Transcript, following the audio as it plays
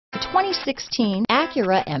2016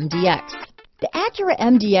 Acura MDX. The Acura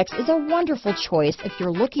MDX is a wonderful choice if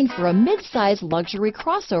you're looking for a mid-size luxury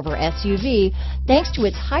crossover SUV thanks to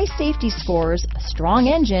its high safety scores, strong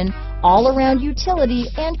engine, all-around utility,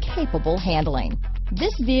 and capable handling.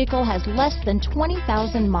 This vehicle has less than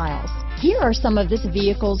 20,000 miles. Here are some of this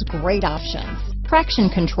vehicle's great options: traction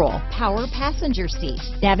control, power passenger seat,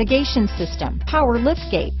 navigation system, power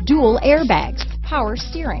liftgate, dual airbags, power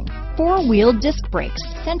steering, four-wheel disc brakes,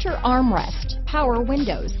 center armrest, power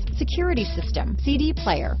windows, security system, CD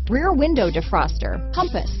player, rear window defroster,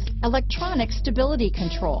 compass, electronic stability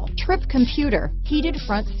control, trip computer, heated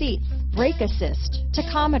front seats, brake assist,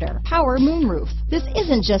 tachometer, power moonroof. This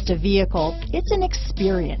isn't just a vehicle, it's an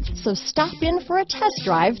experience. So stop in for a test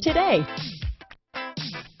drive today.